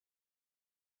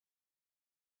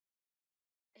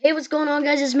Hey, what's going on,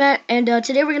 guys? It's Matt, and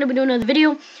today we're gonna be doing another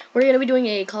video. We're gonna be doing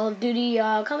a Call of Duty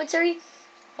commentary.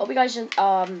 Hope you guys should.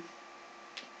 I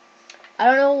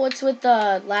don't know what's with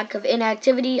the lack of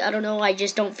inactivity. I don't know. I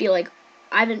just don't feel like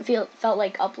I haven't felt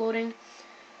like uploading.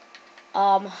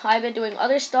 I've been doing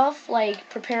other stuff like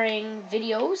preparing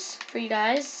videos for you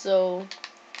guys. So,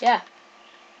 yeah,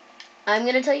 I'm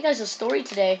gonna tell you guys a story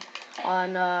today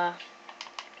on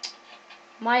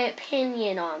my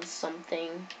opinion on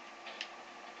something.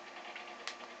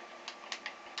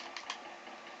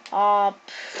 I'm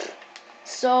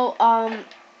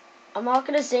not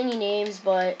gonna say any names,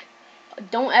 but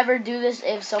don't ever do this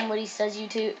if somebody says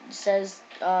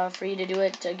for you to do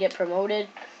it to get promoted.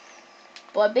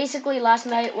 But basically, last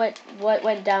night what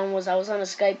went down was I was on a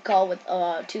Skype call with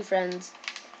two friends,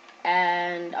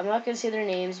 and I'm not gonna say their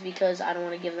names because I don't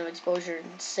want to give them exposure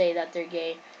and say that they're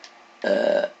gay.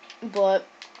 But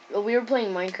we were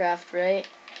playing Minecraft, right?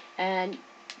 And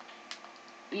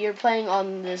we were playing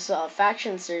on this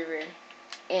faction server,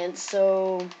 and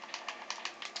so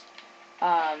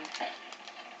um.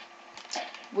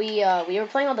 we were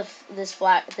playing on this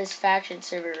faction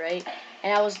server, right?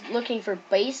 And I was looking for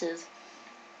bases,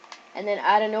 and then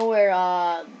out of nowhere,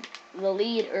 the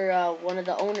lead or one of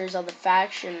the owners of the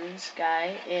factions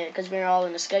guy, because we were all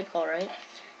in a Skype call, right?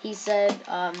 He said,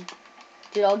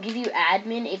 "Dude, I'll give you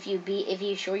admin if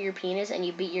you show your penis and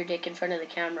you beat your dick in front of the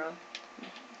camera."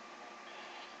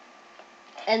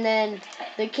 And then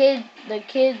the kid that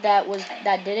did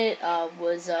it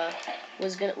was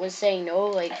saying no,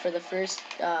 like, for the first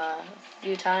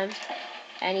few times,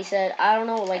 and he said, I don't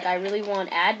know, like, I really want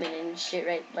admin and shit,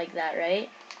 right, like that, right?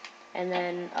 And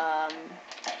then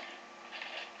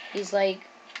he's like,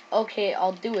 okay,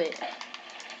 I'll do it.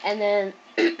 And then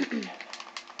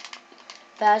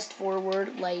fast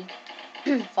forward like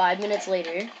 5 minutes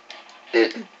later.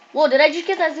 Whoa, did I just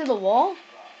get that through the wall?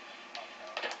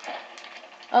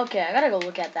 Okay, I gotta go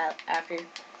look at that after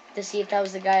to see if that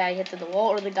was the guy I hit through the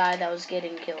wall or the guy that was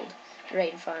getting killed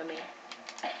right in front of me.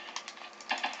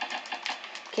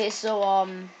 Okay, so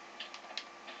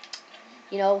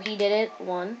you know, he did it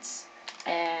once,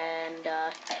 and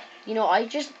you know, I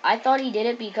thought he did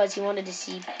it because he wanted to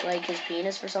see like his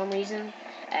penis for some reason,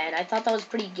 and I thought that was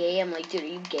pretty gay. I'm like, dude, are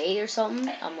you gay or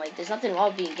something? I'm like, there's nothing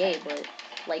wrong with being gay, but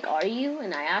like, are you?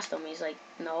 And I asked him, he's like,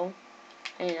 no.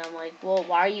 And I'm like, well,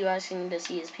 why are you asking to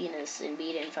see his penis and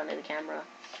beat it in front of the camera?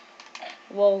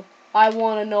 Well, I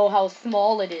want to know how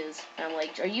small it is. And I'm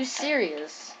like, are you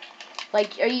serious?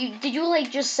 Like, did you, like,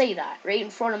 just say that right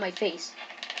in front of my face?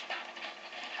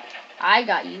 I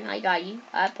got you.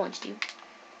 I punched you.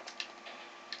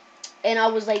 And I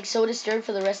was, like, so disturbed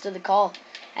for the rest of the call.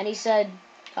 And he said,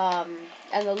 and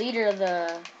the leader of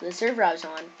the server I was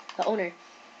on, the owner,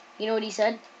 you know what he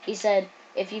said? He said,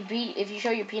 if you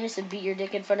show your penis and beat your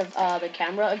dick in front of the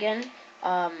camera again,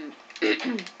 the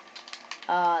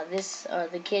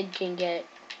kid can get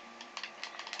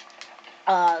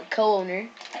co-owner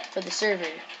for the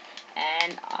server.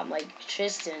 And I'm like,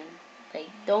 Tristan, like,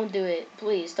 don't do it,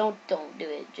 please, don't do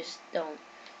it, just don't.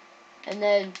 And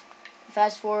then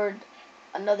fast forward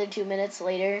another 2 minutes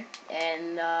later,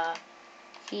 and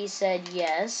he said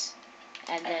yes,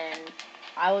 and then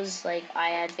I was like,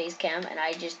 I had face cam, and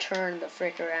I just turned the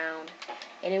frick around,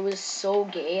 and it was so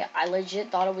gay. I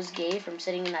legit thought it was gay from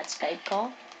sitting in that Skype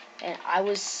call, and I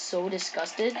was so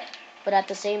disgusted. But at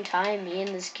the same time, me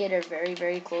and this kid are very,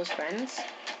 very close friends,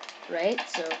 right?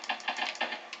 So,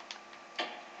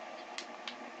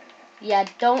 yeah,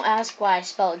 don't ask why I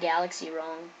spelled galaxy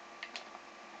wrong.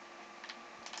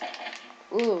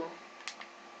 Ooh.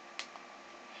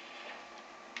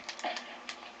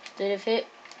 Dude, if it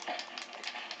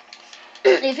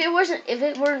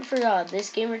weren't for this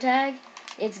gamer tag,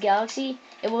 it's Galaxy,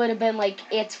 it would have been like,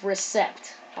 it's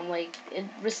Recept. I'm like,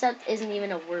 Recept isn't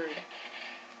even a word.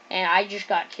 And I just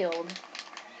got killed.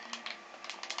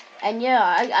 And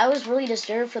yeah, I was really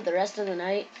disturbed for the rest of the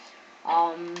night.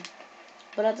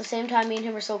 But at the same time, me and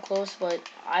him were so close, but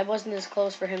I wasn't as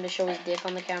close for him to show his dick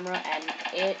on the camera, and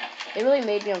it really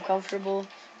made me uncomfortable.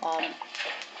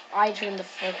 I turned the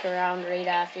fuck around right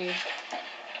after.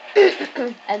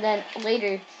 And then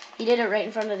later, he did it right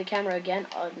in front of the camera again,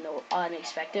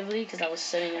 unexpectedly, because I was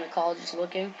sitting in the call just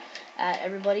looking at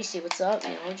everybody, see what's up, you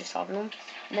know, just talking to him.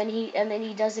 And then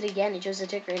he does it again. He shows the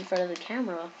dick right in front of the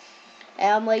camera,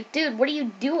 and I'm like, dude, what are you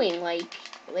doing? Like,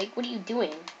 what are you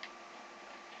doing?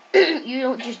 You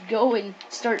don't just go and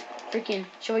start freaking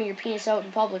showing your penis out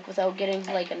in public without getting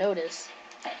like a notice.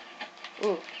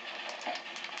 Ooh.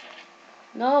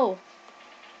 No.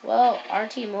 Well, our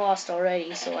team lost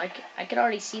already, so I could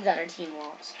already see that our team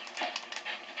lost.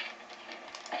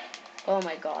 Oh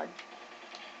my god.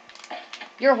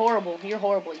 You're horrible. You're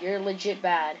horrible. You're legit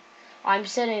bad. I'm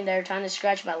sitting there trying to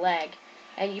scratch my leg,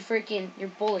 and you freaking, your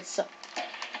bullets suck.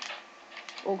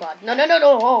 Oh god. No, no, no,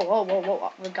 no.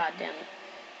 Oh, god damn it.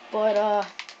 But,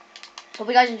 hope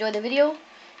you guys enjoyed the video.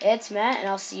 It's Matt, and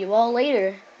I'll see you all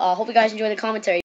later. Hope you guys enjoy the commentary.